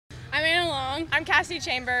Young. I'm Cassidy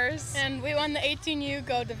Chambers. And we won the 18U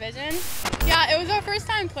Go division. Yeah, it was our first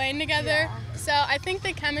time playing together, so I think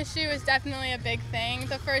the chemistry was definitely a big thing.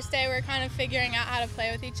 The first day we were kind of figuring out how to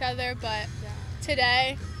play with each other, but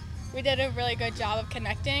today we did a really good job of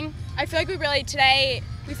connecting. I feel like today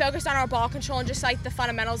we focused on our ball control and just like the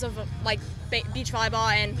fundamentals of like beach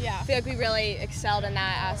volleyball, and I feel like we really excelled in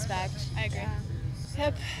that aspect. I agree.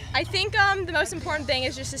 Yep. I think the most important thing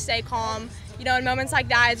is just to stay calm. You know, in moments like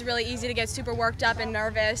that, it's really easy to get super worked up and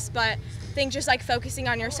nervous, but I think just like focusing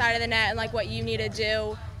on your side of the net and like what you need to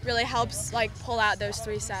do really helps like pull out those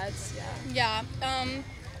 3 sets. Yeah,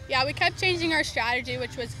 we kept changing our strategy,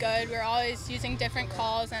 which was good. We were always using different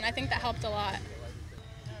calls, and I think that helped a lot.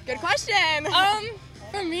 Good question.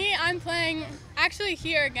 For me, I'm playing actually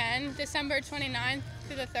here again, December 29th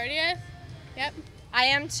through the 30th. Yep. I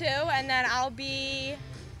am too, and then I'll be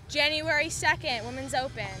January 2nd, Women's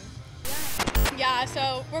Open. Yeah,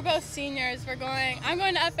 so we're both seniors. I'm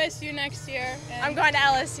going to FSU next year. I'm going to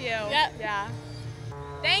LSU. Yep. Yeah.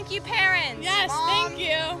 Thank you, parents. Yes, Mom. thank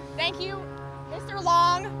you. Thank you, Mr.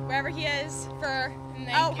 Long, wherever he is, for.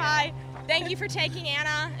 Hi. Thank you for taking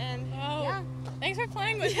Anna, and thanks for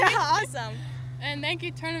playing with me. Yeah, awesome. And thank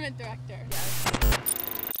you, tournament director. Yes.